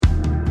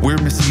We're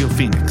Missio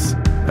Phoenix,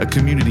 a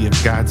community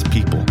of God's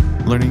people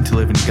learning to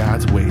live in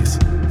God's ways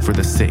for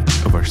the sake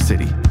of our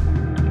city.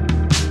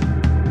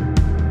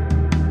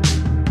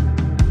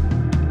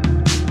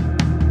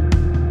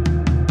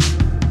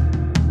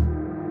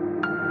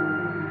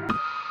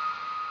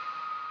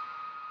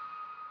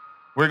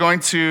 We're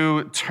going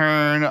to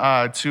turn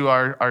to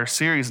our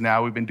series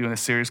now. We've been doing a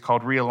series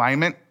called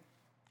Realignment.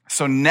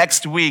 So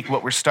next week,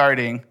 what we're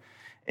starting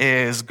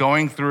is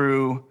going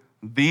through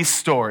the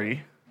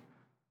story,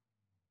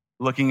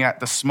 looking at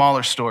the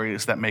smaller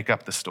stories that make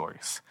up the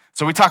stories.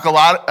 So we talk a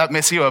lot at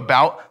Missio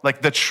about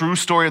like the true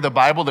story of the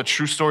Bible, the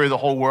true story of the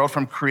whole world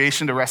from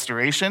creation to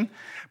restoration.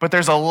 But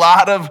there's a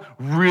lot of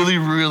really,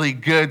 really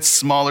good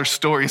smaller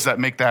stories that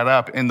make that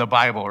up in the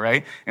Bible,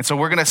 right? And so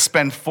we're going to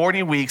spend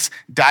 40 weeks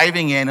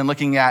diving in and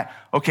looking at,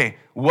 okay,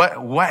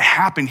 what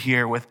happened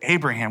here with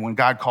Abraham when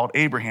God called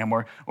Abraham?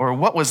 Or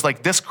what was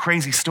like this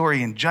crazy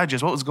story in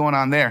Judges? What was going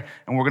on there?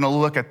 And we're going to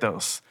look at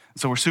those.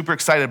 So we're super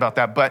excited about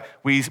that, but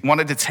we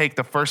wanted to take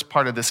the first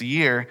part of this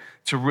year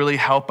to really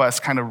help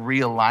us kind of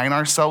realign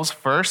ourselves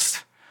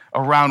first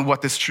around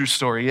what this true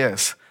story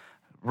is.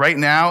 Right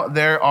now,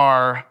 there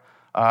are,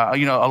 a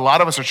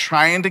lot of us are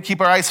trying to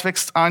keep our eyes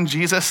fixed on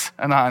Jesus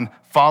and on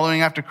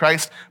following after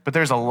Christ, but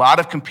there's a lot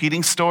of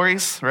competing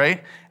stories,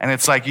 right? And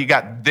it's like you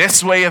got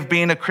this way of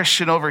being a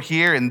Christian over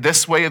here and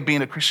this way of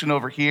being a Christian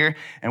over here,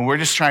 and we're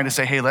just trying to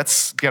say, hey,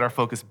 let's get our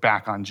focus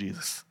back on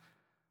Jesus.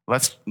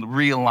 Let's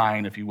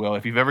realign, if you will.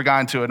 If you've ever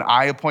gone to an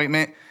eye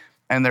appointment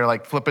and they're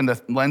like flipping the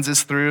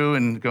lenses through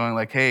and going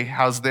like, hey,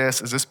 how's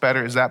this? Is this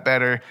better? Is that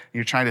better? And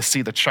you're trying to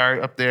see the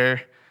chart up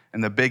there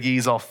and the big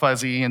E's all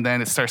fuzzy, and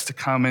then it starts to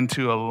come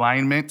into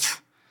alignment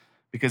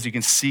because you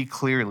can see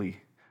clearly.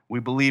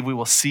 We believe we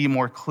will see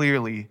more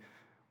clearly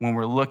when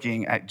we're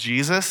looking at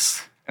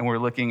Jesus and we're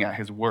looking at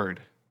his word.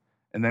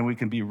 And then we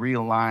can be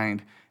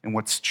realigned in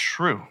what's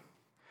true.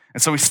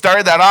 And so we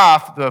started that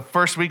off the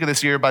first week of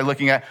this year by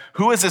looking at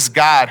who is this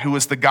God who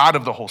is the God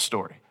of the whole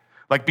story?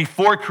 Like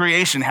before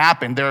creation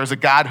happened, there was a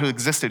God who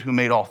existed who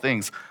made all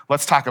things.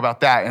 Let's talk about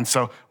that. And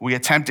so we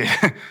attempted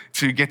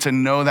to get to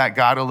know that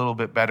God a little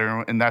bit better,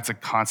 and that's a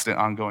constant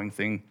ongoing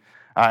thing.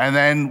 And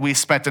then we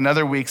spent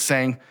another week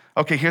saying,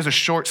 okay, here's a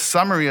short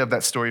summary of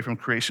that story from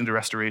creation to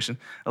restoration.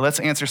 And let's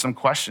answer some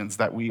questions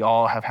that we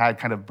all have had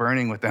kind of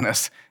burning within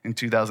us in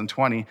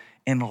 2020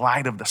 in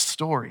light of the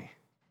story.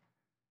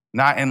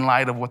 Not in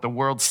light of what the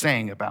world's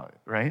saying about it,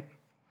 right?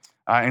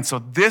 And so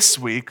this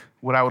week,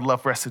 what I would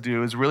love for us to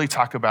do is really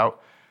talk about,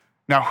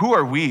 now, who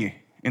are we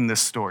in this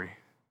story?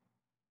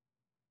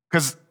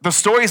 Because the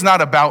story is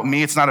not about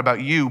me, it's not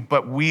about you,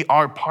 but we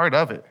are part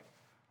of it,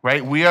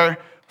 right? We are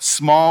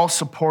small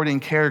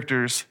supporting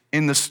characters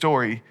in the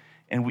story,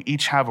 and we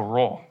each have a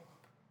role.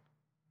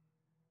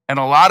 And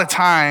a lot of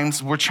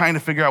times, we're trying to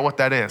figure out what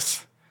that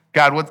is.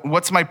 God,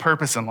 what's my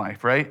purpose in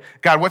life, right?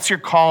 God, what's your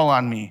call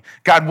on me?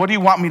 God, what do you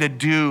want me to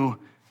do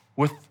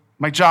with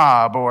my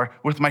job or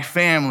with my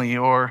family,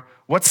 or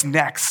what's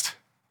next?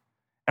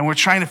 And we're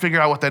trying to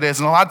figure out what that is.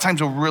 And a lot of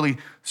times we're really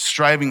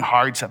striving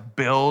hard to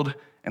build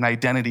an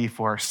identity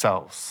for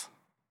ourselves.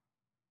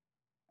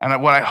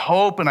 And what I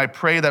hope and I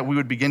pray that we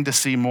would begin to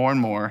see more and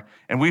more,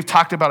 and we've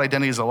talked about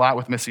identities a lot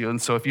with Missio,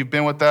 and so if you've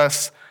been with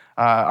us,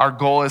 our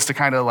goal is to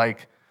kind of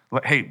like,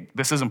 hey,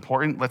 this is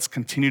important. Let's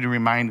continue to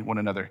remind one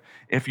another.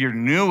 If you're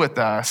new with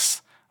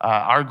us,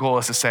 our goal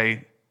is to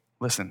say,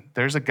 listen,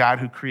 there's a God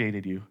who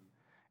created you,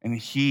 and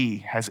he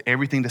has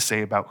everything to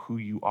say about who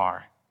you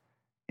are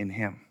in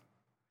him.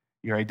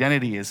 Your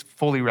identity is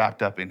fully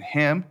wrapped up in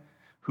him,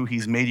 who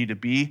he's made you to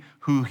be,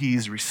 who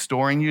he's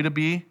restoring you to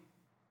be,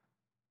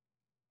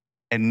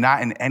 and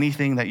not in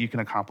anything that you can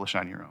accomplish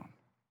on your own.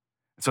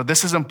 So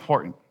this is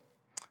important.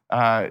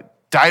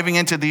 Diving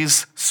into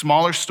these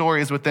smaller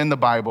stories within the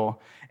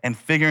Bible and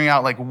figuring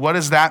out, like, what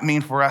does that mean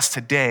for us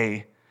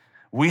today?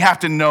 We have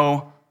to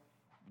know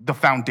the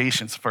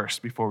foundations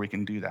first before we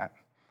can do that.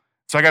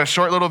 So I got a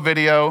short little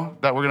video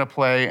that we're going to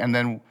play, and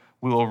then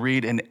we will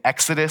read in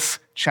Exodus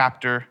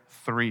chapter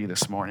 3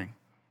 this morning.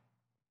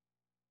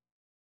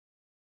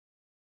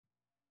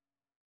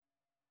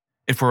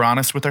 If we're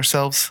honest with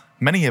ourselves,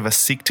 many of us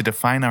seek to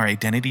define our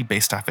identity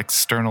based off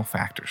external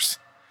factors.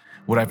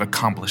 What I've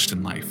accomplished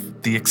in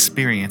life, the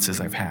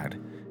experiences I've had,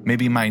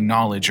 maybe my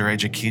knowledge or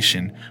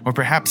education, or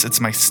perhaps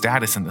it's my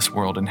status in this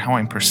world and how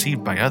I'm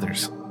perceived by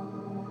others.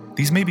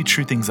 These may be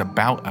true things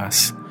about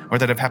us, or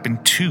that have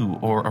happened to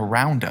or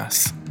around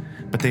us,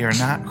 but they are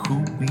not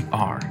who we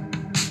are.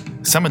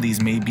 Some of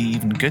these may be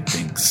even good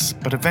things,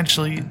 but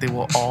eventually they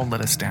will all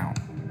let us down.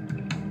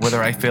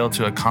 Whether I fail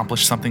to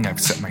accomplish something I've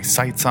set my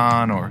sights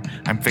on, or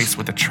I'm faced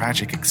with a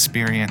tragic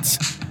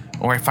experience,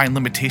 or I find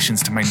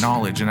limitations to my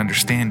knowledge and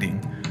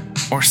understanding,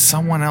 or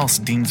someone else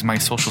deems my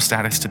social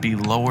status to be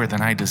lower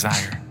than I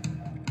desire.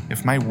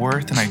 If my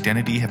worth and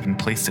identity have been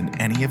placed in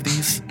any of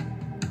these,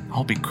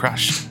 I'll be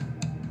crushed.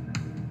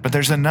 But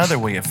there's another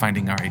way of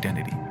finding our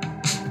identity.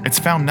 It's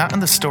found not in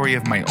the story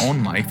of my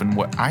own life and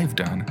what I've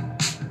done,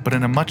 but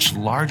in a much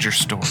larger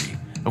story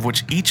of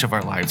which each of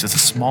our lives is a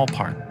small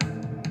part.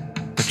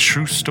 The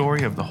true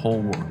story of the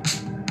whole world.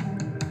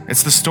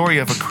 It's the story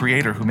of a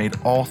creator who made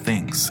all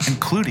things,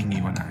 including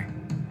you and I.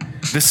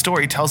 This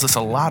story tells us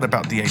a lot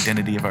about the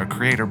identity of our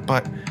creator,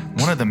 but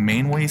one of the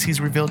main ways he's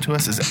revealed to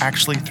us is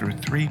actually through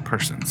three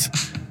persons: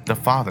 the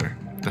Father,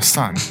 the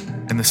Son,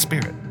 and the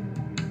Spirit.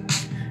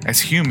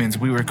 As humans,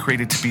 we were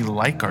created to be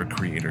like our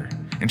creator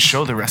and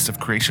show the rest of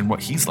creation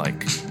what he's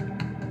like.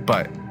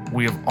 But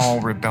we have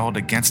all rebelled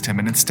against him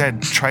and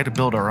instead try to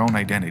build our own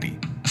identity.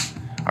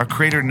 Our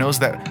creator knows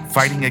that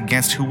fighting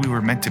against who we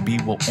were meant to be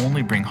will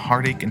only bring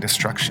heartache and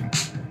destruction,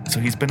 so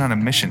he's been on a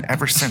mission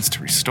ever since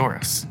to restore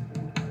us.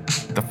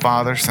 The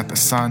Father sent the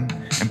Son,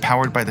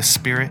 empowered by the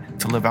Spirit,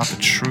 to live out the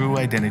true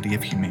identity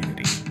of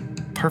humanity,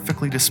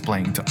 perfectly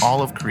displaying to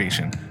all of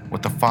creation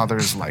what the Father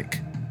is like,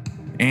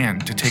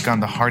 and to take on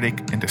the heartache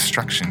and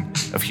destruction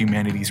of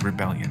humanity's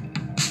rebellion.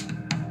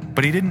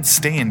 But he didn't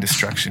stay in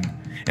destruction,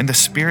 and the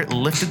Spirit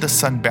lifted the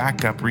Son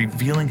back up,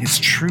 revealing his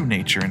true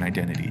nature and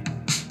identity.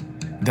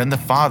 Then the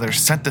Father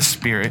sent the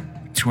Spirit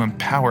to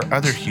empower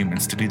other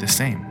humans to do the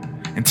same,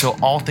 until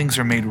all things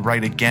are made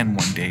right again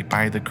one day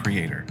by the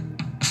Creator.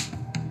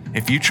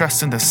 If you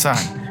trust in the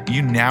Son,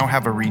 you now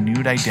have a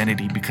renewed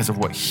identity because of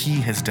what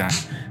he has done,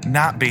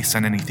 not based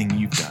on anything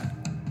you've done.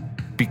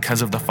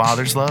 Because of the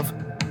Father's love,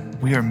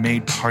 we are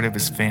made part of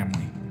his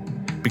family.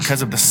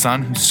 Because of the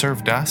Son who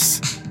served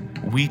us,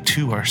 we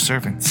too are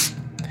servants.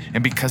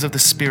 And because of the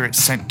Spirit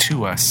sent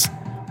to us,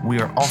 we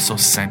are also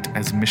sent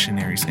as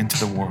missionaries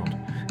into the world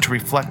to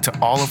reflect to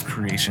all of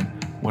creation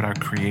what our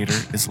Creator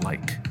is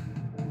like.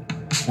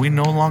 We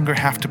no longer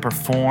have to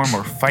perform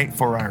or fight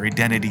for our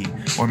identity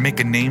or make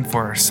a name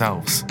for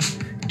ourselves.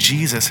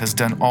 Jesus has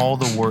done all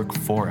the work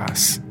for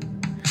us.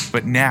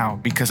 But now,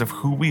 because of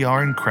who we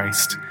are in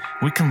Christ,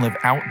 we can live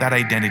out that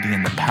identity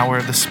in the power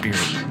of the Spirit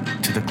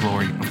to the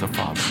glory of the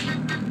Father.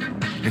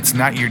 It's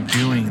not your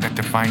doing that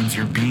defines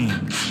your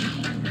being.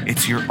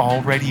 It's your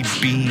already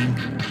being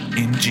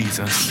in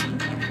Jesus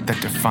that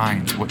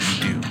defines what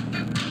you do.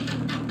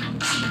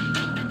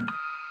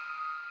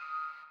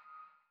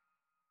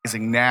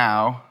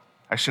 Now,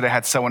 I should have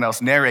had someone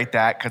else narrate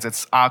that because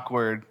it's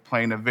awkward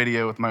playing a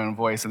video with my own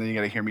voice and then you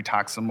got to hear me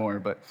talk some more.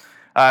 But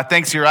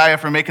thanks, Uriah,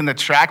 for making the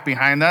track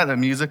behind that, the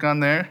music on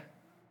there.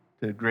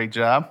 Did a great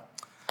job.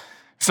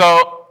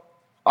 So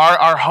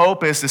our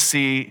hope is to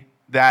see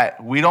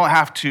that we don't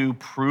have to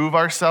prove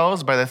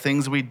ourselves by the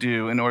things we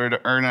do in order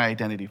to earn an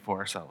identity for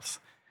ourselves.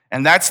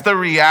 And that's the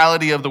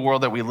reality of the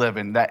world that we live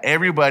in, that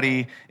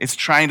everybody is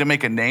trying to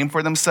make a name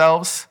for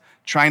themselves,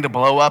 trying to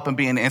blow up and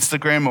be an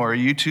Instagram or a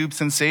YouTube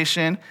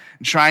sensation,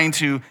 trying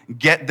to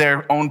get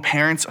their own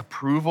parents'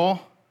 approval,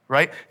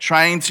 right?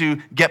 Trying to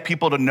get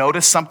people to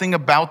notice something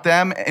about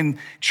them and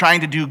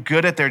trying to do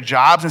good at their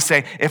jobs and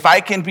say, if I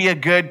can be a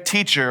good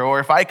teacher or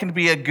if I can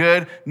be a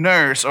good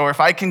nurse or if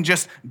I can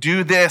just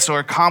do this or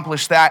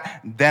accomplish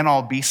that, then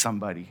I'll be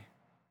somebody.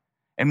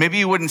 And maybe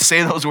you wouldn't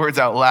say those words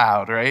out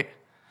loud, right?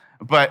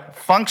 But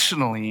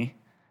functionally,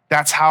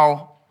 that's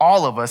how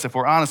all of us, if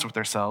we're honest with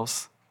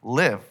ourselves,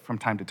 live from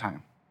time to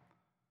time.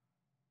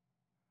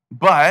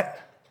 But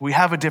we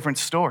have a different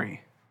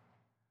story.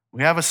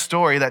 We have a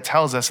story that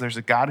tells us there's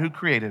a God who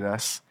created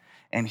us,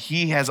 and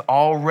he has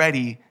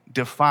already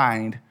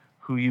defined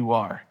who you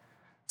are.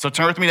 So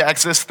turn with me to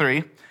Exodus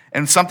 3.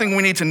 And something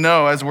we need to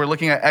know as we're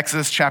looking at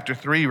Exodus chapter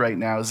 3 right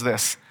now is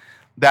this,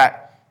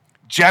 that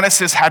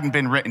Genesis hadn't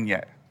been written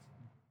yet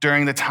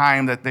during the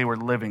time that they were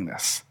living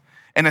this.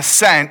 In a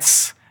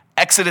sense,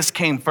 Exodus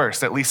came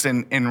first, at least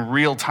in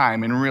real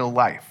time, in real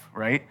life,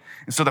 right?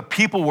 And so the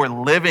people were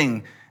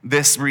living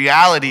this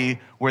reality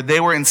where they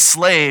were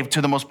enslaved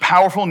to the most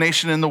powerful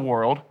nation in the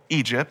world,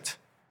 Egypt.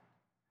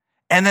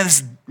 And then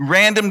this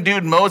random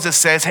dude, Moses,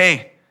 says,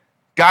 hey,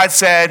 God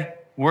said,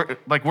 we're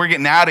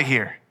getting out of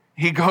here.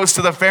 He goes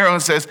to the Pharaoh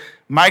and says,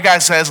 my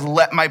God says,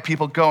 let my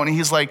people go. And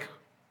he's like,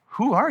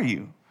 who are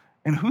you?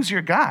 And who's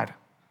your God?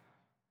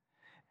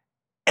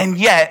 And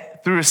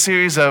yet, through a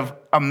series of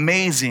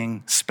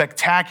amazing,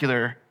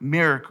 spectacular,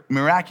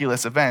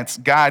 miraculous events,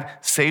 God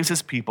saves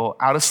his people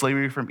out of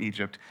slavery from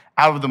Egypt,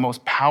 out of the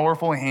most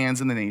powerful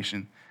hands in the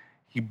nation.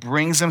 He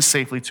brings them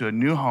safely to a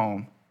new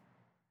home,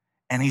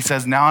 and he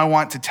says, now I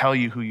want to tell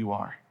you who you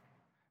are.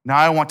 Now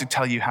I want to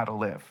tell you how to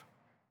live.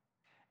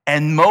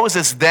 And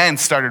Moses then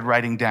started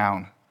writing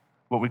down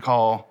what we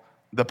call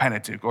the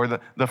Pentateuch, or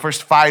the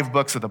first 5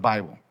 books of the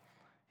Bible.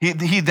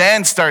 He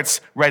then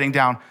starts writing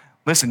down,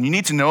 listen, you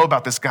need to know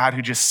about this God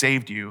who just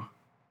saved you.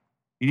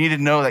 You need to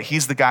know that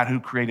he's the God who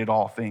created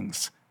all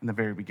things in the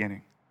very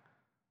beginning,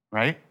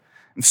 right?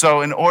 And so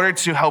in order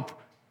to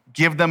help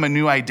give them a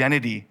new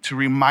identity, to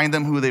remind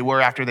them who they were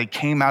after they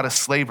came out of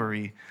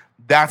slavery,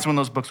 that's when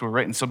those books were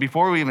written. So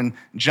before we even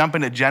jump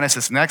into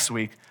Genesis next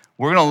week,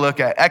 we're going to look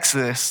at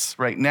Exodus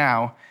right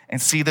now and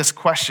see this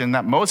question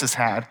that Moses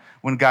had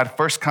when God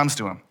first comes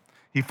to him.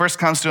 He first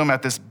comes to him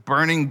at this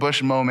burning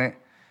bush moment,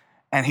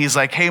 and he's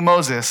like, hey,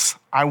 Moses,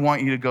 I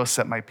want you to go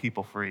set my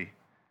people free.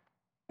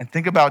 And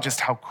think about just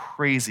how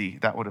crazy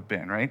that would have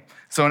been, right?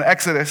 So in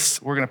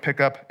Exodus, we're going to pick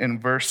up in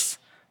verse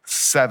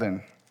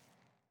 7.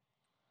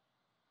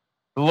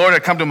 The Lord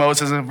had come to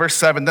Moses in verse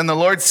 7. Then the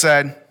Lord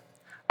said,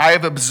 I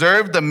have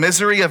observed the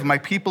misery of my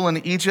people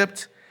in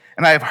Egypt,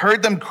 and I have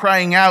heard them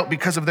crying out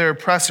because of their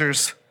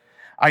oppressors.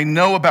 I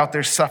know about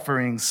their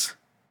sufferings,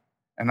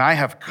 and I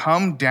have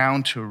come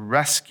down to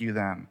rescue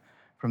them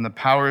from the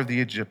power of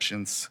the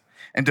Egyptians,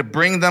 and to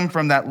bring them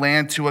from that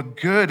land to a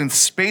good and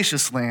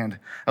spacious land,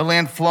 a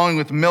land flowing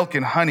with milk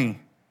and honey,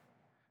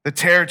 the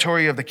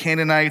territory of the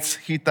Canaanites,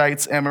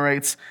 Hittites,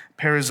 Amorites,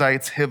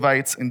 Perizzites,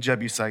 Hivites, and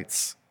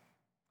Jebusites.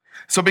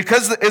 So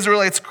because the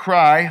Israelites'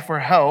 cry for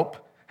help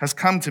has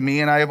come to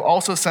me, and I have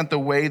also seen the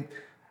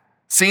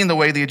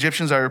way the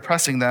Egyptians are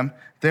oppressing them,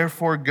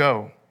 therefore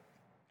go.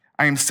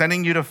 I am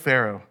sending you to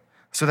Pharaoh,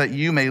 so that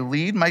you may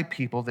lead my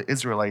people, the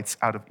Israelites,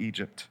 out of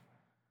Egypt.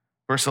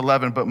 Verse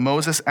 11, but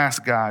Moses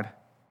asked God,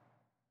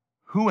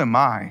 who am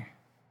I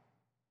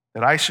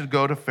that I should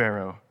go to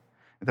Pharaoh,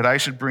 that I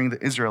should bring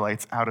the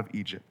Israelites out of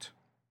Egypt?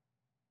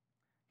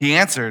 He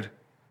answered,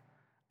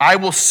 I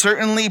will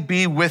certainly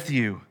be with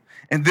you,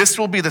 and this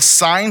will be the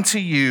sign to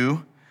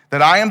you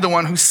that I am the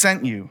one who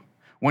sent you.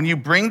 When you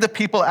bring the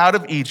people out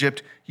of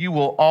Egypt, you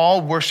will all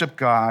worship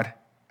God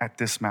at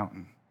this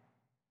mountain.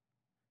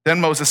 Then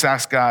Moses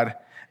asked God,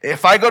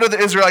 if I go to the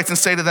Israelites and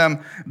say to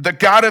them, the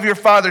God of your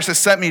fathers has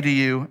sent me to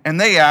you,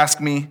 and they ask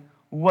me,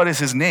 what is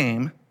his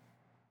name?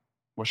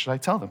 What should I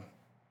tell them?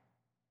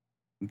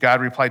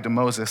 God replied to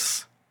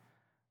Moses,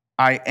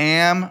 I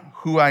am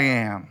who I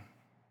am.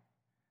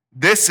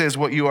 This is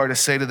what you are to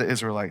say to the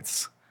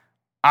Israelites.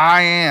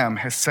 I am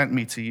has sent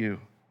me to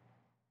you.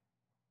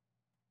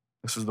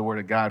 This is the word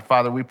of God.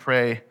 Father, we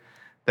pray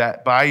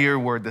that by your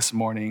word this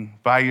morning,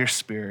 by your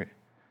Spirit,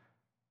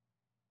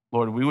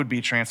 Lord, we would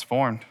be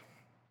transformed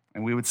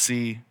and we would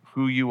see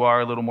who you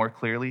are a little more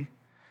clearly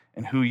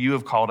and who you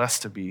have called us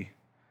to be.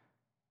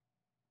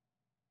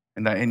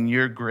 And that in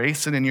your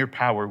grace and in your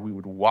power, we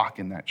would walk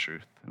in that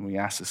truth. And we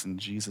ask this in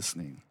Jesus'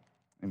 name.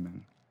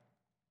 Amen.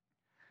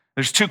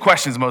 There's two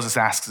questions Moses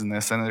asks in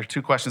this, and there are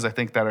two questions I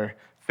think that are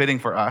fitting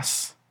for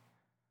us.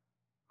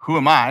 Who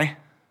am I?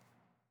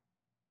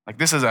 Like,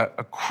 this is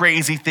a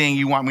crazy thing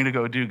you want me to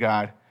go do,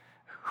 God.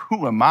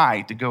 Who am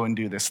I to go and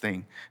do this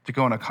thing, to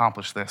go and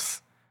accomplish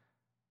this?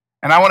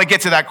 And I want to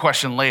get to that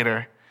question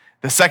later.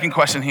 The second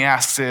question he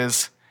asks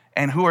is,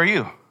 and who are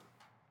you,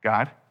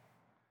 God?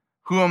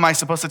 Who am I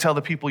supposed to tell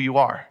the people you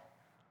are?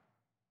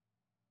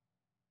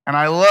 And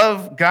I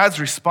love God's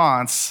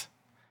response.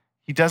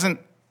 He doesn't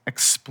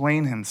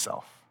explain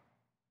himself.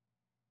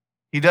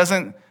 He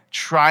doesn't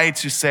try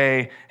to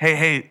say,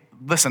 hey,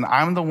 listen,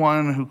 I'm the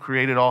one who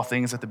created all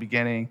things at the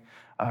beginning.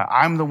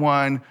 I'm the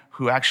one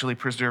who actually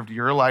preserved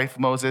your life,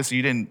 Moses.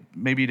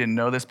 Maybe you didn't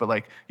know this, but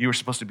like you were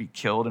supposed to be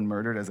killed and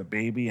murdered as a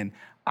baby, and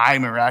I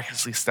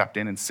miraculously stepped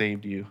in and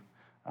saved you.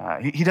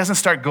 He doesn't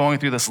start going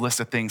through this list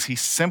of things. He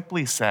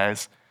simply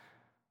says,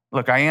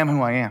 look, I am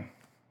who I am.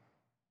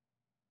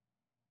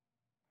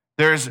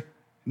 There's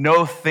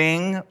no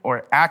thing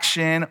or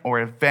action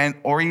or event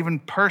or even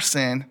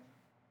person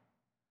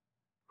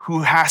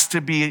who has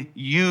to be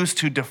used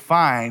to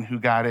define who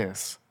God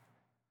is.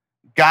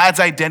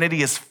 God's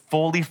identity is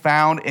fully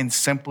found in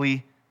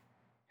simply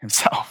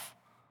himself.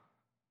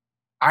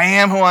 I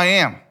am who I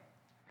am.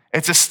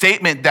 It's a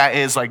statement that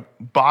is like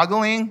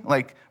boggling.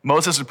 Like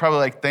Moses would probably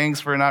like, thanks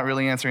for not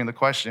really answering the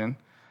question,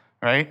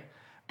 right?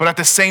 But at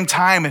the same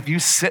time, if you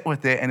sit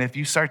with it and if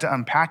you start to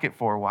unpack it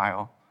for a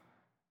while,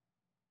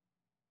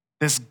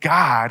 this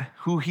God,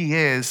 who he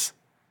is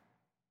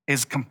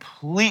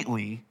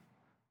completely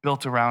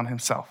built around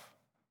himself.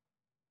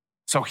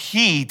 So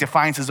he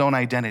defines his own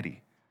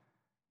identity.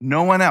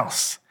 No one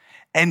else.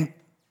 And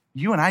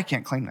you and I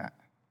can't claim that.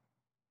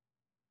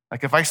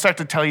 Like if I start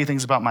to tell you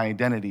things about my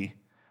identity,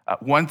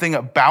 one thing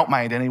about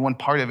my identity, one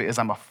part of it is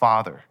I'm a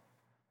father.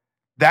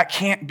 That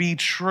can't be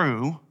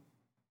true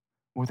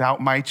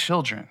without my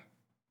children.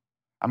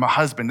 I'm a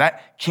husband.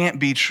 That can't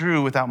be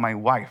true without my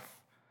wife.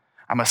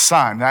 I'm a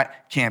son.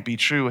 That can't be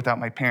true without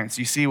my parents.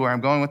 You see where I'm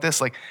going with this?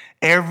 Like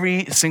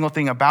every single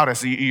thing about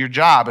us, your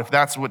job, if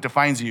that's what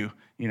defines you,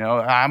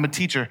 I'm a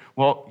teacher.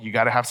 Well, you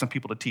got to have some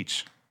people to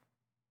teach.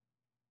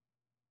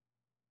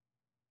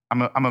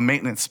 I'm a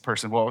maintenance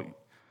person. Well,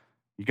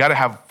 you got to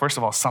have, first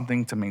of all,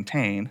 something to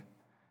maintain.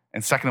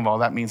 And second of all,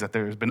 that means that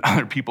there's been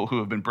other people who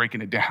have been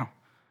breaking it down.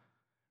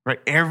 Right?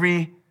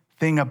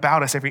 Everything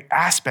about us, every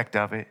aspect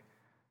of it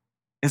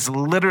is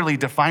literally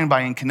defined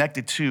by and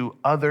connected to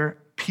other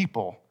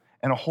people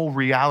and a whole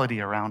reality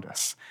around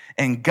us.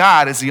 And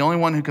God is the only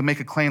one who can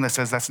make a claim that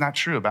says that's not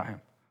true about him.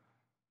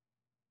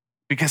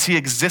 Because he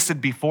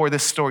existed before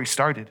this story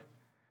started.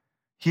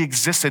 He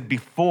existed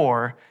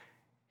before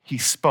he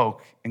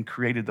spoke and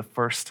created the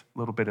first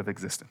little bit of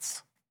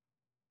existence.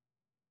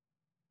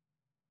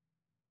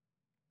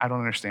 I don't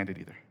understand it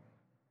either.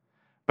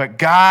 But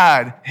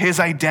God, his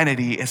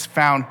identity is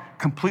found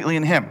completely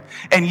in him.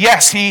 And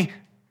yes, he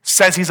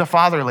says he's a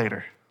father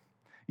later.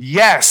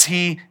 Yes,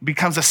 he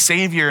becomes a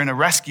savior and a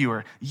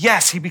rescuer.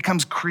 Yes, he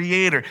becomes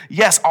creator.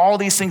 Yes, all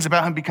these things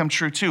about him become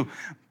true too.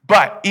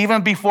 But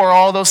even before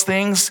all those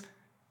things,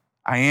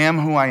 I am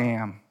who I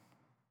am.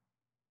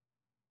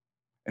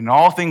 And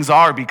all things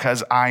are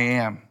because I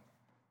am,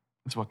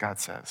 is what God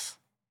says.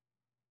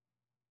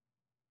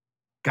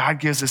 God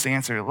gives this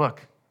answer.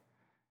 Look,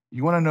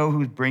 you want to know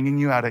who's bringing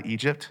you out of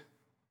Egypt?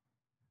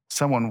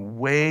 Someone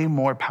way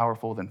more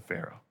powerful than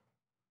Pharaoh.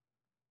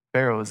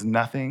 Pharaoh is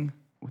nothing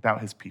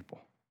without his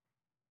people.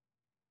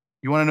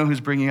 You want to know who's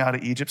bringing you out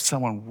of Egypt?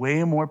 Someone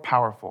way more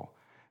powerful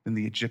than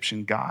the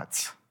Egyptian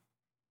gods.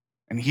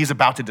 And he's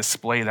about to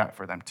display that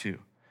for them too.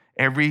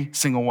 Every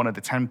single one of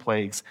the 10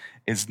 plagues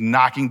is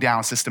knocking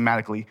down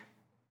systematically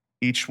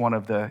each one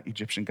of the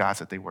Egyptian gods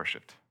that they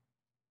worshiped.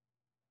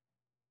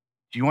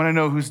 Do you want to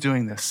know who's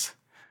doing this?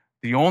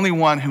 The only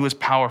one who is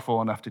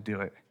powerful enough to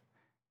do it.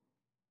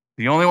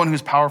 The only one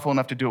who's powerful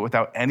enough to do it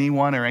without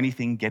anyone or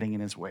anything getting in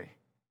his way.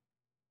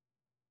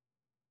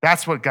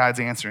 That's what God's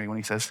answering when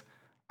he says,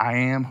 I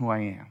am who I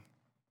am.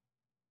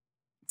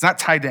 It's not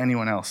tied to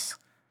anyone else.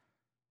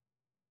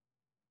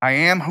 I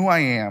am who I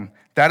am.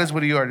 That is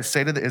what you are to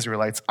say to the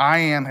Israelites. I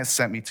am has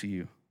sent me to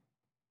you.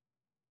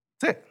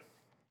 That's it.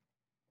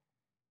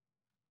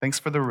 Thanks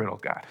for the riddle,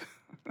 God.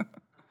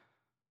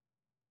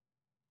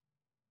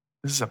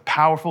 This is a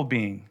powerful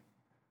being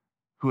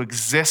who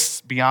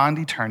exists beyond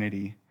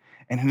eternity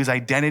and whose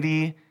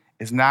identity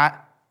is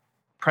not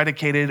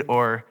predicated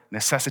or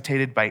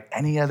necessitated by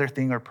any other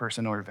thing or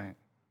person or event.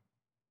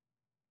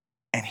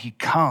 And he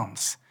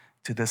comes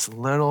to this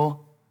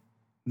little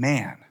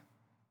man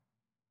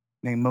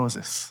named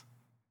Moses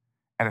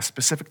at a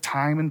specific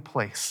time and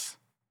place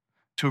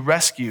to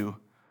rescue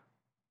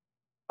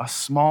a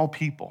small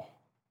people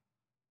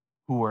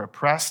who were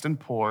oppressed and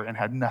poor and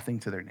had nothing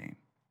to their name.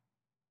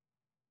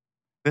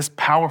 This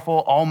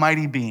powerful,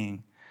 almighty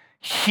being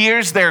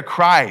hears their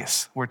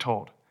cries, we're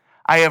told.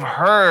 I have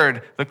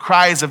heard the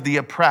cries of the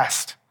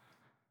oppressed.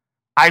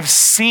 I've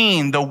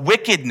seen the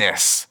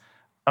wickedness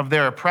of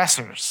their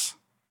oppressors,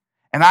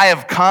 and I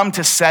have come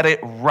to set it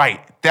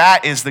right.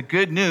 That is the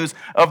good news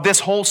of this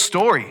whole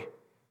story,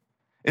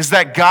 is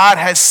that God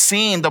has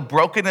seen the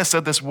brokenness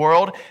of this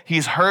world.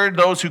 He's heard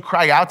those who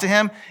cry out to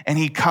him, and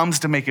he comes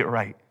to make it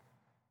right.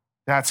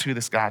 That's who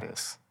this God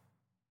is.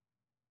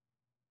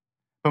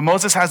 But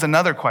Moses has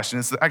another question.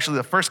 It's actually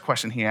the first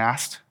question he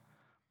asked.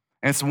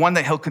 And it's one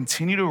that he'll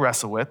continue to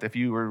wrestle with if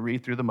you were to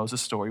read through the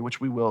Moses story, which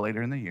we will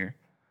later in the year.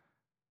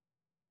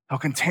 He'll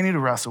continue to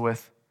wrestle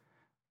with,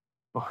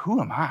 well,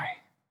 who am I?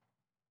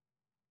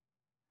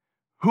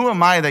 Who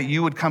am I that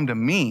you would come to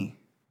me?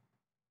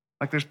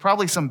 Like, there's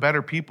probably some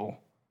better people.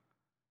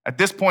 At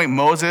this point,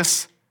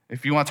 Moses,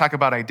 if you want to talk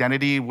about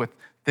identity with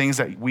things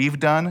that we've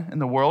done in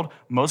the world,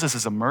 Moses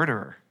is a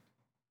murderer.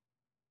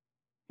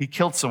 He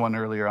killed someone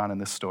earlier on in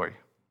this story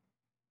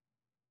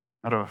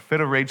out of a fit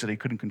of rage that he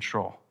couldn't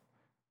control.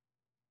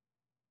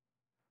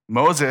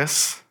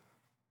 Moses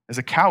is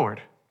a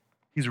coward.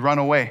 He's run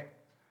away.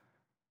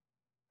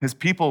 His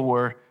people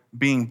were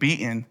being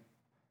beaten.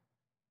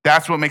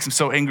 That's what makes him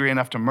so angry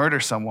enough to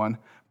murder someone.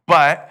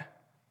 But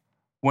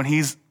when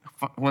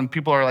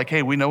people are like,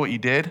 hey, we know what you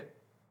did,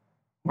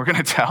 we're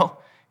going to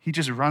tell, he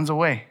just runs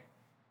away.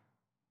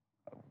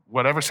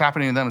 Whatever's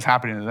happening to them is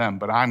happening to them,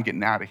 but I'm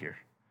getting out of here.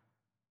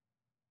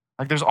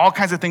 Like, there's all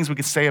kinds of things we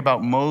could say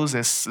about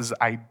Moses'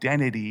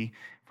 identity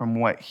from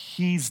what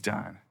he's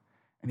done.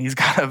 And he's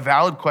got a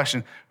valid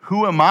question.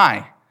 Who am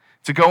I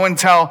to go and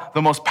tell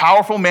the most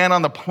powerful man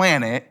on the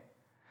planet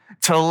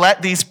to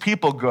let these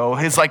people go,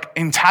 his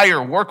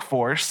entire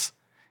workforce,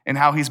 and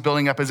how he's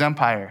building up his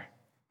empire?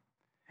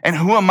 And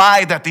who am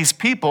I that these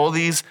people,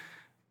 these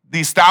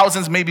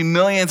thousands, maybe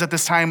millions at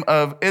this time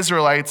of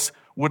Israelites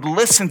would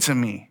listen to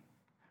me?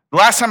 The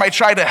last time I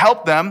tried to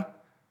help them,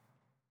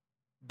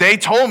 they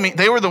told me,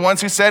 they were the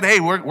ones who said, hey,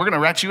 we're going to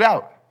rat you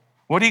out.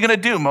 What are you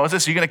going to do,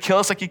 Moses? Are you going to kill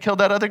us like you killed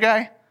that other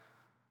guy?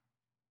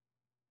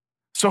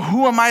 So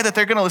who am I that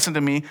they're going to listen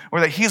to me or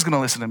that he's going to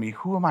listen to me?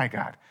 Who am I,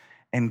 God?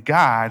 And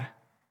God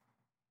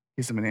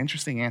gives him an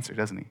interesting answer,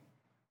 doesn't he?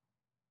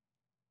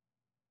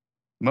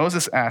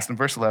 Moses asked in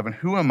verse 11,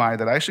 who am I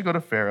that I should go to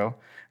Pharaoh,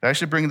 that I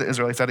should bring the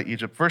Israelites out of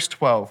Egypt? Verse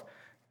 12,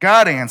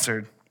 God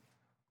answered,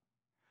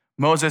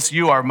 Moses,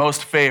 you are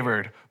most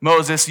favored.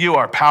 Moses, you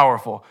are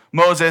powerful.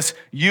 Moses,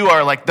 you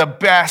are like the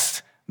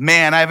best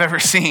man I've ever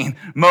seen.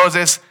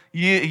 Moses,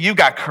 you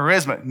got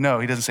charisma. No,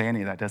 he doesn't say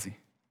any of that, does he?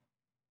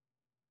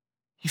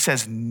 He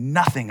says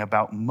nothing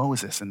about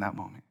Moses in that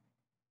moment.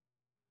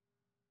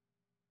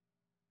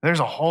 There's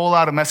a whole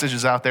lot of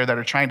messages out there that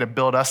are trying to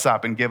build us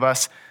up and give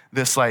us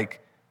this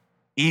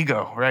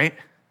ego, right?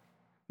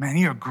 Man,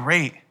 you're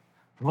great.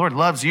 The Lord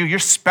loves you. You're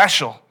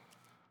special.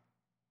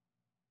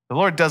 The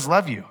Lord does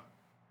love you.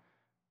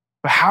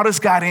 But how does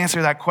God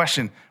answer that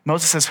question?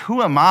 Moses says,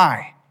 who am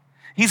I?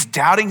 He's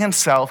doubting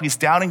himself. He's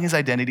doubting his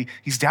identity.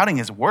 He's doubting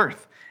his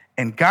worth.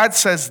 And God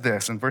says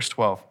this in verse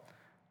 12,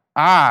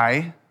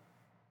 I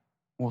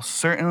will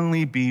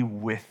certainly be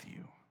with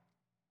you.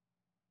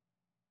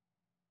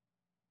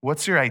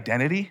 What's your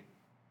identity?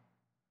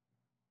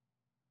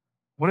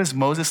 What does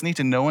Moses need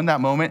to know in that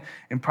moment,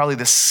 in probably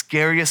the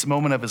scariest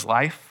moment of his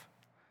life,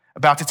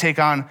 about to take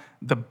on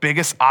the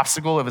biggest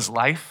obstacle of his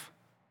life?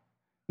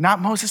 Not,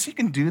 Moses, you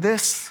can do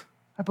this.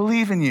 I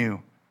believe in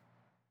you.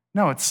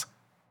 No, it's,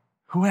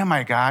 who am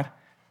I, God?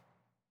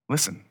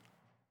 Listen,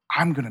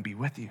 I'm going to be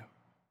with you.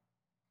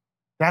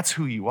 That's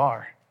who you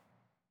are.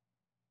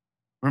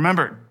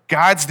 Remember,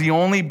 God's the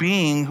only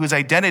being whose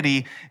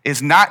identity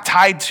is not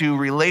tied to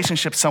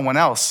relationship with someone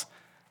else,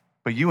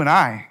 but you and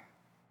I.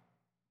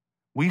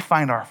 We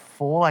find our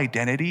full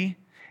identity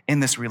in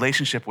this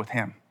relationship with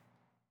him.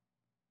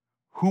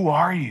 Who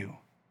are you?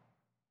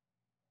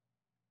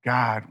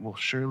 God will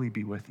surely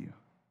be with you.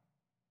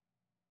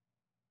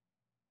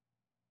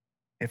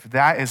 If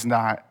that is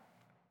not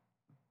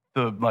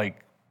the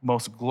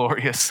most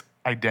glorious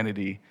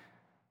identity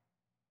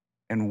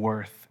and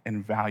worth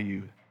and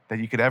value that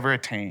you could ever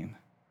attain,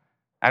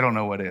 I don't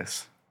know what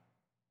is.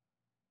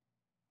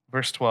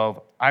 Verse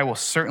 12, I will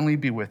certainly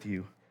be with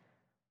you.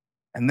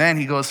 And then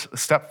he goes a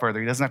step further.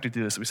 He doesn't have to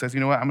do this. He says,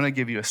 you know what? I'm going to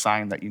give you a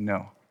sign that you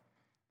know.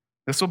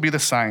 This will be the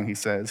sign, he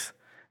says,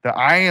 that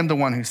I am the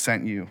one who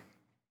sent you.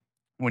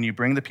 When you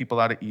bring the people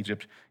out of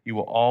Egypt, you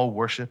will all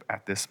worship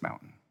at this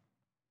mountain.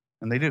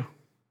 And they do.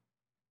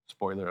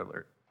 Spoiler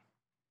alert.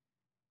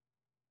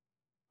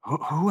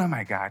 Who am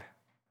I, God?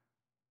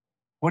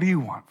 What do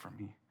you want from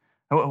me?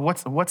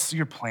 What's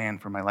your plan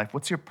for my life?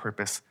 What's your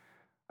purpose?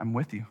 I'm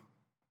with you.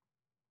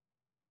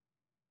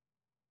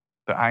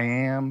 That I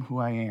am who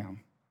I am,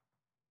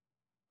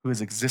 who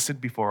has existed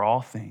before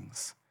all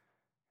things,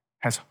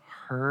 has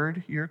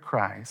heard your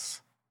cries,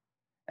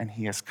 and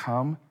he has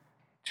come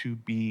to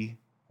be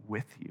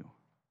with you.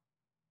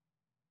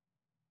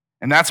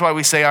 And that's why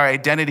we say our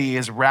identity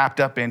is wrapped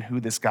up in who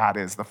this God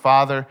is, the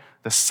Father,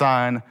 the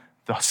Son,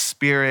 the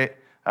Spirit.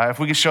 If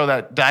we can show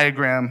that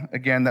diagram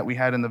again that we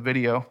had in the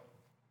video.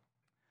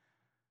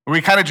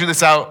 We kind of drew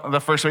this out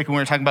the first week when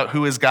we were talking about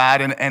who is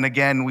God. And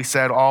again, we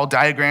said all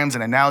diagrams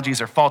and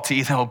analogies are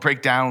faulty. They'll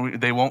break down.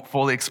 They won't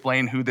fully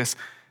explain who this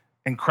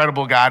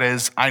incredible God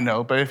is, I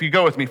know. But if you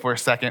go with me for a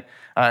second,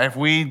 if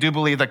we do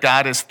believe that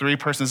God is three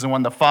persons in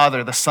one, the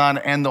Father, the Son,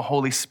 and the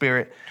Holy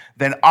Spirit,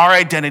 then our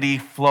identity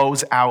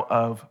flows out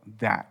of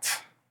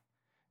that.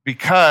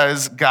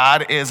 Because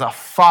God is a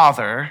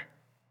Father,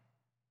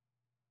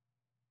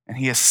 and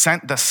he has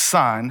sent the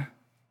Son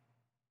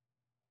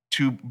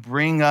to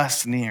bring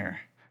us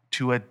near,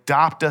 to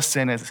adopt us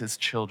in as his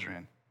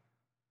children,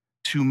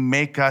 to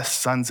make us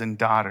sons and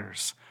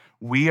daughters.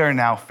 We are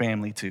now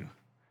family too.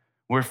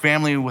 We're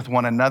family with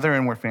one another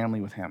and we're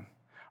family with him.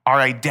 Our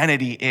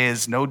identity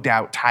is no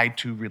doubt tied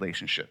to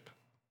relationship.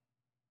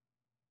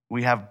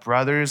 We have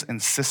brothers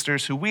and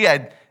sisters who we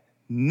had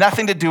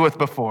nothing to do with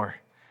before,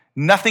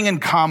 nothing in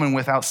common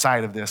with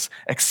outside of this,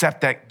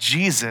 except that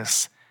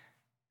Jesus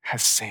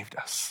has saved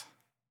us.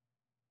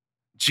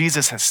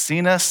 Jesus has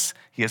seen us,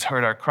 he has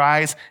heard our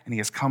cries, and he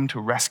has come to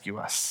rescue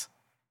us.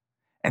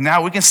 And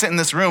now we can sit in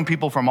this room,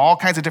 people from all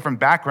kinds of different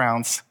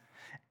backgrounds,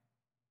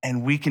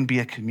 and we can be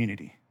a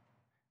community.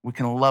 We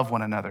can love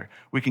one another.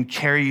 We can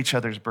carry each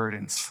other's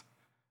burdens.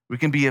 We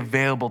can be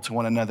available to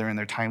one another in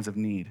their times of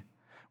need.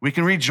 We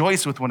can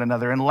rejoice with one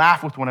another and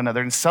laugh with one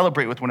another and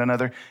celebrate with one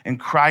another and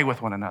cry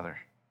with one another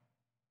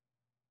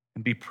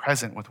and be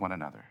present with one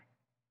another.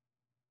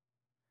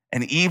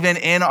 And even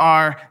in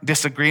our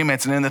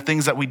disagreements and in the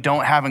things that we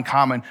don't have in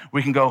common,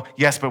 we can go,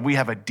 yes, but we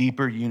have a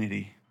deeper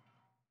unity.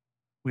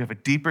 We have a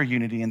deeper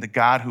unity in the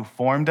God who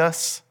formed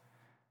us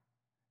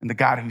and the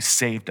God who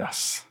saved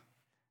us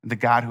and the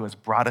God who has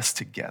brought us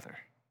together.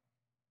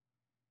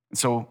 And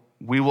so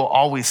we will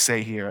always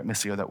say here at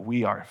Missio that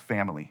we are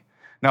family.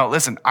 Now,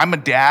 listen, I'm a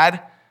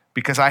dad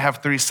because I have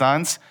 3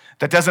 sons.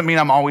 That doesn't mean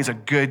I'm always a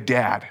good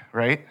dad,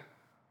 right?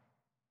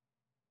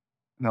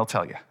 And they'll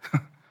tell you.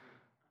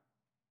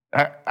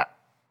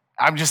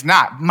 I'm just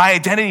not. My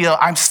identity,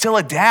 I'm still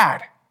a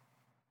dad.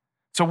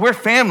 So we're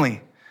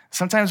family.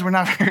 Sometimes we're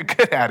not very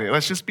good at it.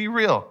 Let's just be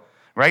real,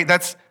 right?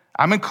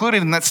 I'm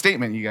included in that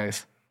statement, you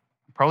guys.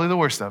 Probably the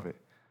worst of it.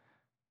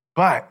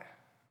 But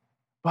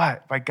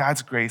by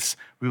God's grace,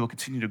 we will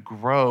continue to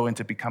grow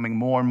into becoming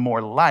more and more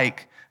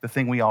like the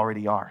thing we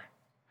already are.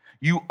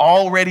 You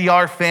already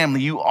are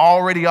family. You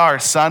already are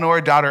a son or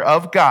a daughter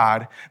of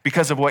God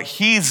because of what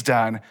he's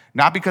done,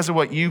 not because of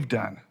what you've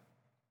done.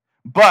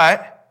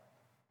 But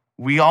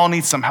we all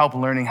need some help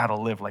learning how to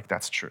live like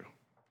that's true.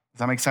 Does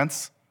that make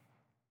sense?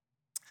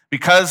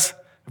 Because,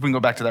 if we can go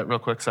back to that real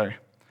quick, sorry.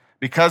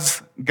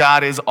 Because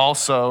God is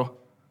also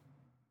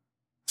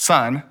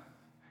Son,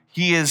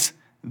 he is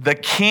the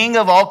King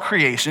of all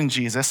creation,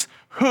 Jesus,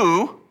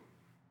 who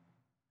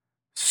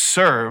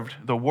served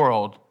the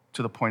world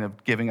to the point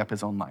of giving up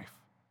his own life.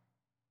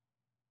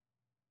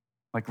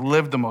 Like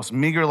lived the most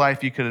meager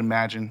life you could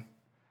imagine,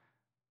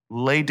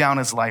 laid down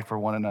his life for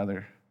one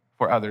another,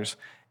 for others.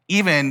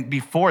 Even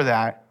before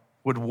that,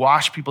 would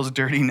wash people's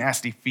dirty,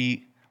 nasty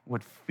feet,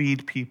 would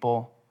feed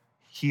people,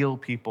 heal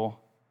people.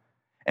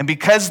 And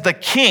because the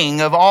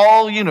King of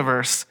all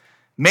universe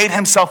made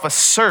himself a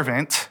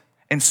servant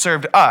and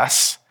served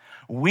us,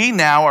 we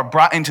now are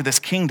brought into this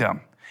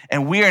kingdom,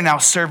 and we are now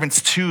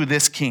servants to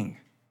this King.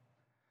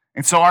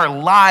 And so our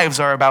lives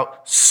are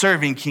about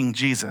serving King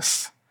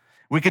Jesus.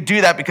 We could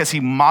do that because he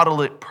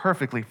modeled it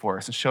perfectly for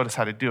us and showed us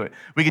how to do it.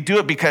 We could do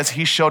it because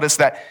he showed us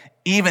that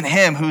even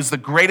him, who's the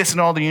greatest in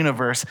all the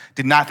universe,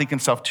 did not think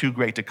himself too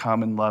great to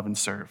come and love and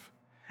serve.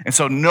 And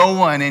so no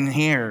one in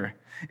here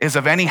is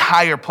of any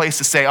higher place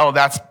to say, oh,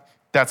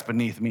 that's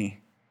beneath me,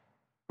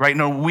 right?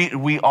 No,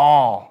 we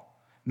all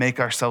make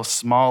ourselves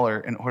smaller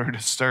in order to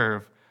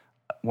serve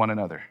one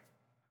another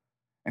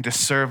and to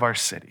serve our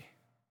city.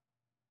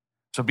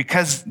 So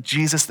because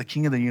Jesus, the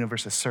King of the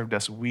universe, has served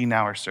us, we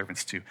now are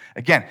servants too.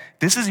 Again,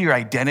 this is your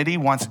identity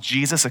once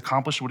Jesus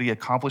accomplished what he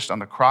accomplished on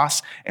the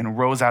cross and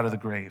rose out of the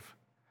grave.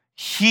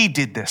 He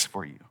did this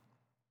for you.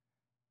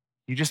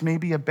 You just may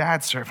be a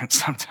bad servant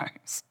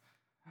sometimes.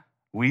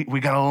 We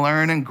got to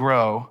learn and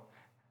grow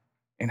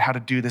in how to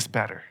do this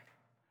better.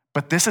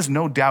 But this is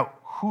no doubt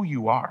who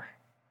you are.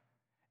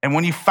 And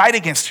when you fight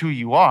against who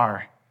you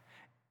are,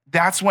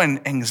 that's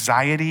when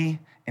anxiety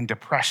and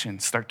depression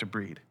start to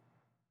breed.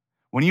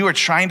 When you are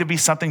trying to be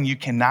something you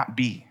cannot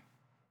be,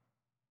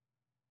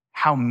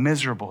 how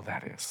miserable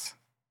that is.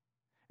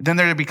 Then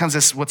there becomes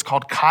this what's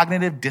called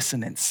cognitive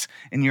dissonance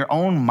in your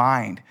own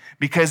mind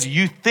because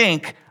you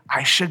think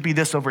I should be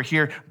this over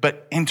here,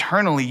 but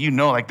internally you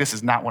know like this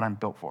is not what I'm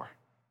built for,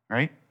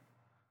 right?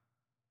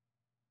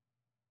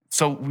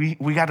 So we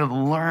got to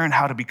learn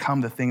how to become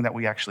the thing that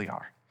we actually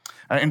are.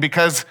 And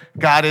because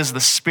God is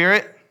the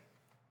Spirit,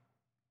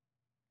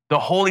 the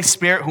Holy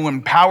Spirit who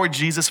empowered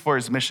Jesus for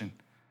his mission,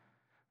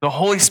 the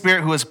Holy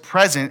Spirit who is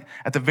present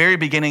at the very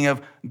beginning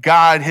of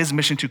God, his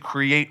mission to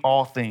create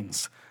all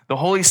things. The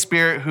Holy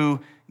Spirit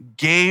who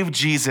gave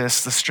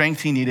Jesus the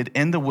strength he needed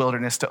in the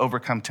wilderness to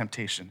overcome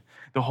temptation.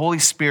 The Holy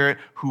Spirit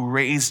who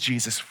raised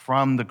Jesus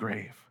from the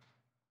grave.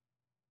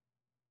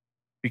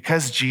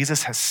 Because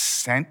Jesus has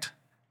sent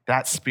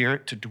that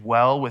Spirit to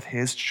dwell with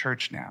his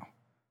church now,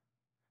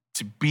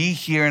 to be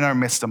here in our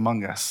midst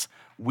among us,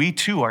 we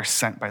too are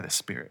sent by the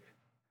Spirit.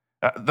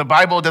 The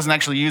Bible doesn't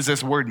actually use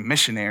this word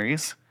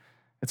missionaries.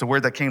 It's a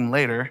word that came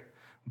later,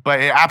 but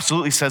it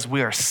absolutely says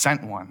we are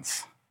sent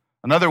ones.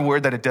 Another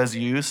word that it does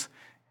use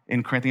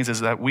in Corinthians is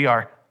that we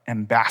are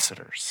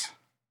ambassadors.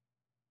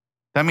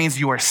 That means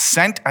you are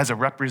sent as a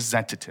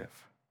representative.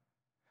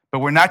 But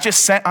we're not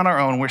just sent on our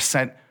own, we're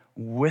sent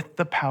with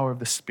the power of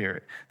the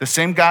Spirit. The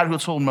same God who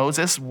told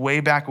Moses way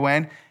back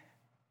when,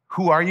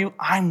 who are you?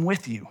 I'm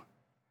with you.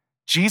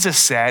 Jesus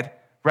said,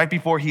 right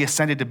before he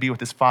ascended to be with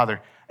his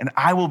Father, and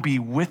I will be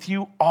with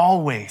you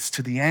always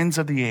to the ends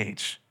of the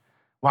age.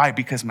 Why?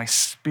 Because my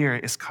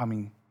Spirit is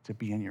coming to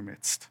be in your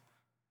midst.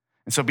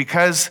 And so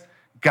because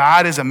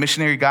God is a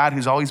missionary God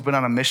who's always been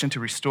on a mission to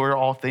restore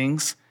all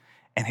things,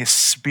 and his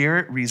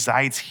Spirit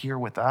resides here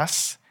with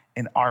us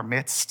in our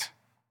midst,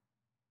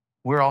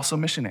 we're also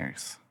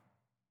missionaries.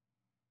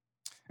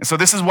 And so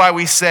this is why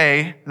we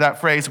say that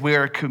phrase,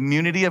 we're a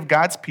community of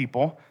God's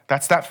people.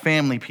 That's that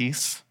family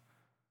piece.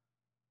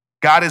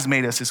 God has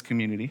made us his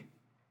community.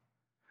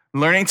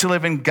 Learning to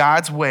live in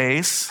God's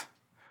ways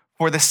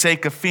for the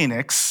sake of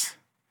Phoenix.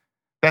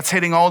 That's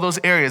hitting all those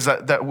areas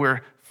that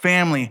we're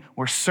family,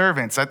 we're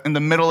servants. In the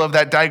middle of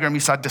that diagram, you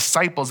saw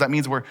disciples. That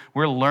means we're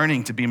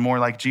learning to be more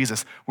like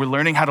Jesus. We're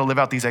learning how to live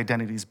out these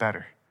identities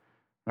better,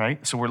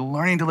 right? So we're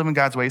learning to live in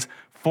God's ways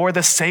for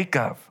the sake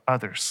of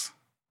others,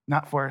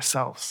 not for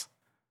ourselves.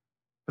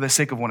 For the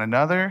sake of one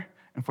another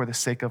and for the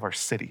sake of our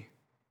city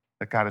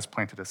that God has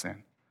planted us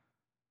in.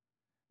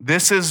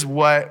 This is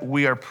what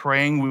we are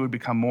praying we would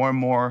become more and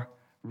more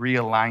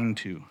realigned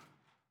to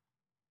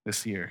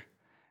this year,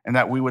 and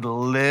that we would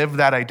live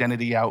that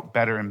identity out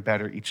better and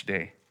better each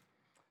day.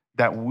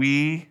 That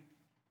we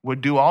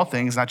would do all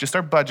things, not just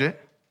our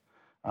budget,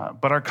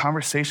 but our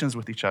conversations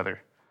with each other,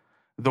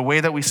 the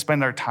way that we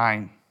spend our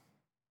time,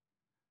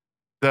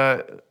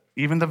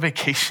 even the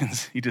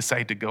vacations you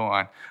decide to go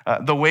on,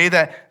 the way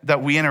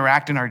that we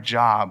interact in our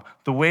job,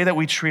 the way that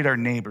we treat our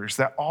neighbors,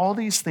 that all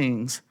these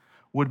things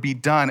would be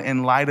done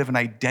in light of an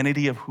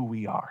identity of who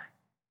we are.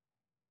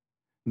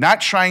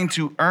 Not trying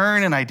to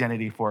earn an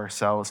identity for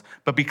ourselves,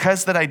 but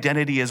because that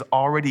identity is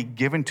already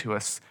given to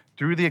us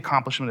through the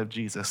accomplishment of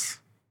Jesus,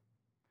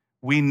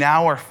 we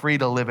now are free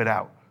to live it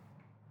out.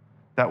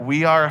 That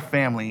we are a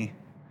family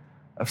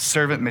of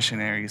servant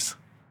missionaries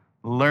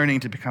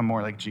learning to become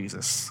more like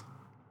Jesus.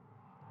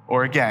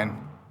 Or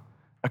again,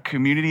 a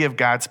community of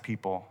God's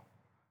people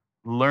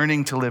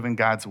learning to live in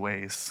God's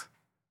ways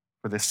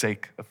for the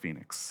sake of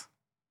Phoenix.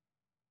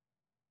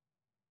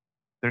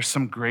 There's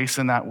some grace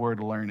in that word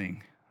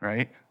learning,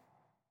 right?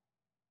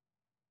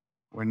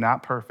 We're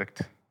not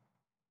perfect.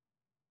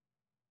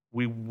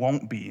 We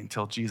won't be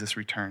until Jesus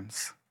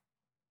returns.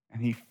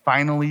 And he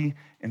finally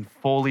and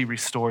fully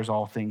restores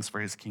all things for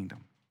his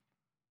kingdom.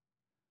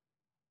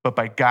 But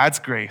by God's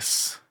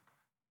grace,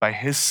 by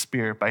his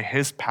Spirit, by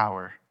his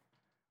power,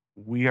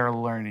 we are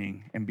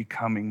learning and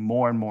becoming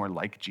more and more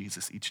like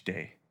Jesus each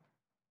day.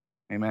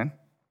 Amen?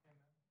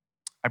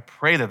 I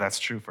pray that that's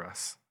true for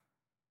us.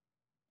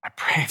 I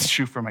pray it's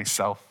true for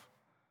myself.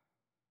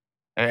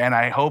 And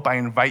I hope I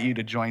invite you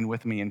to join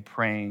with me in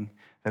praying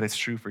that it's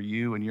true for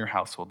you and your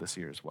household this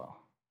year as well.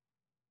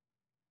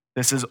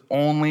 This is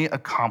only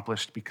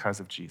accomplished because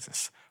of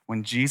Jesus.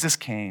 When Jesus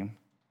came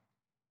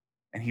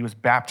and he was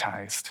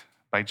baptized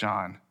by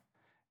John,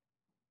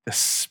 the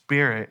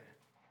Spirit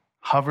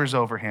hovers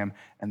over him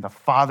and the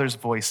Father's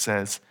voice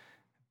says,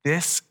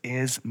 "This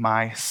is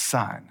my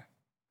Son,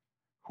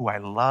 who I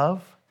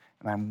love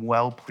and I'm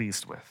well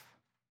pleased with.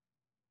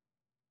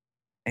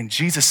 And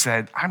Jesus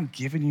said, I'm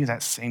giving you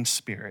that same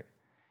spirit.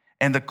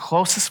 And the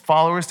closest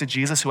followers to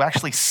Jesus who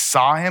actually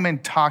saw him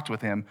and talked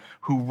with him,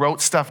 who wrote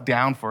stuff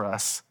down for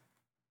us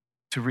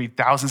to read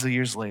thousands of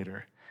years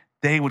later,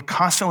 they would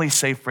constantly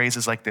say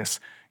phrases like this.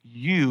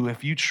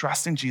 If you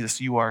trust in Jesus,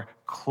 you are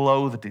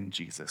clothed in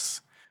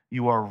Jesus.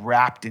 You are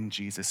wrapped in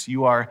Jesus.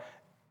 You are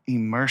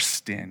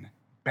immersed in,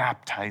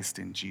 baptized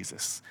in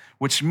Jesus.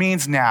 Which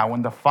means now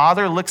when the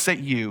Father looks at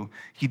you,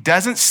 he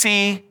doesn't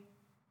see,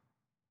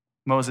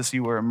 Moses,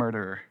 you were a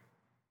murderer.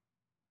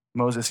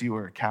 Moses, you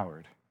were a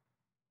coward.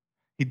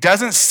 He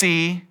doesn't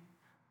see,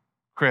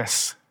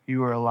 Chris, you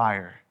were a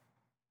liar.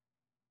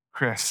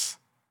 Chris,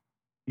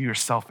 you are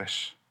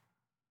selfish.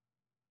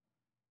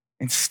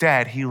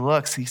 Instead, he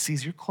looks, he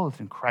sees you're clothed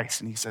in Christ,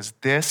 and he says,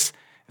 this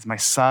is my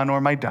son or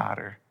my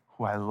daughter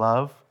who I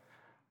love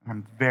and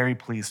I'm very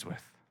pleased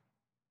with.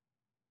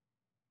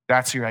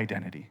 That's your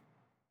identity.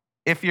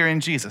 If you're in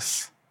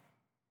Jesus.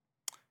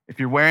 If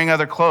you're wearing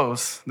other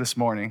clothes this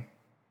morning,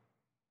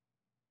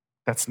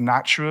 that's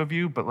not true of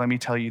you, but let me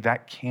tell you,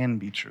 that can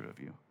be true of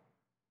you.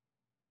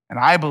 And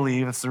I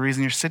believe it's the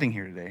reason you're sitting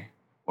here today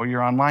or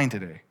you're online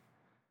today.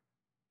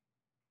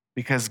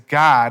 Because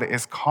God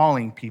is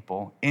calling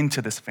people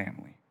into this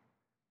family.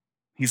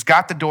 He's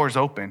got the doors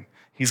open.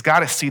 He's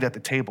got a seat at the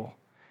table.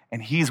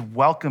 And he's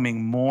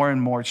welcoming more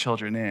and more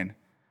children in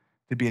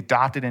to be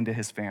adopted into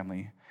his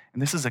family.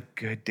 And this is a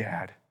good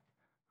dad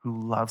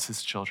who loves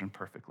his children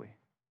perfectly.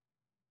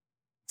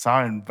 So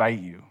I invite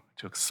you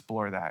to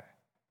explore that.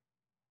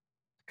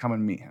 Come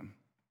and meet him.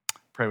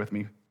 Pray with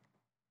me.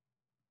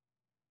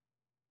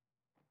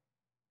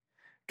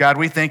 God,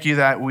 we thank you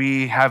that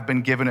we have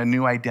been given a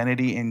new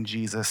identity in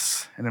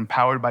Jesus and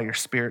empowered by your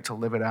Spirit to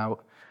live it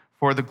out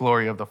for the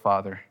glory of the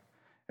Father.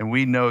 And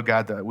we know,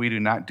 God, that we do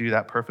not do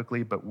that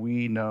perfectly, but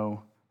we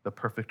know the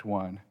perfect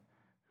one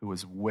who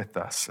is with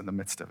us in the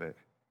midst of it.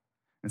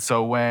 And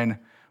so when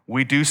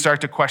we do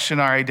start to question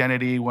our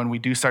identity, when we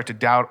do start to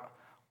doubt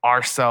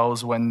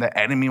ourselves, when the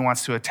enemy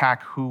wants to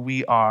attack who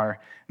we are,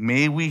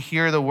 may we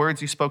hear the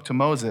words you spoke to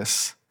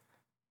Moses,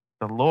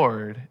 the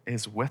Lord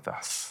is with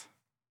us.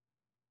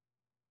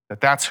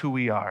 That's who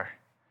we are.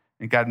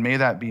 And God, may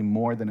that be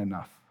more than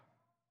enough.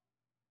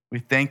 We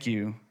thank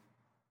you,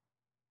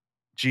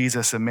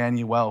 Jesus,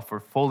 Emmanuel, for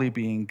fully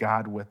being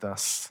God with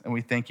us. And we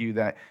thank you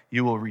that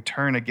you will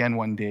return again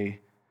one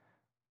day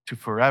to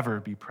forever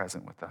be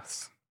present with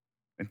us.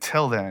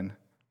 Until then,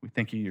 we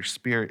thank you, your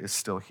Spirit is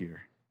still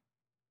here.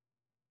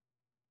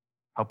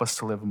 Help us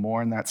to live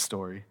more in that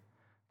story,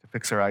 to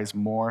fix our eyes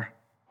more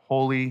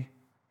wholly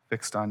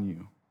fixed on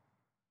you.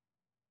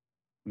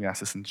 We ask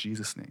this in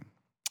Jesus' name.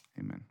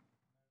 Amen.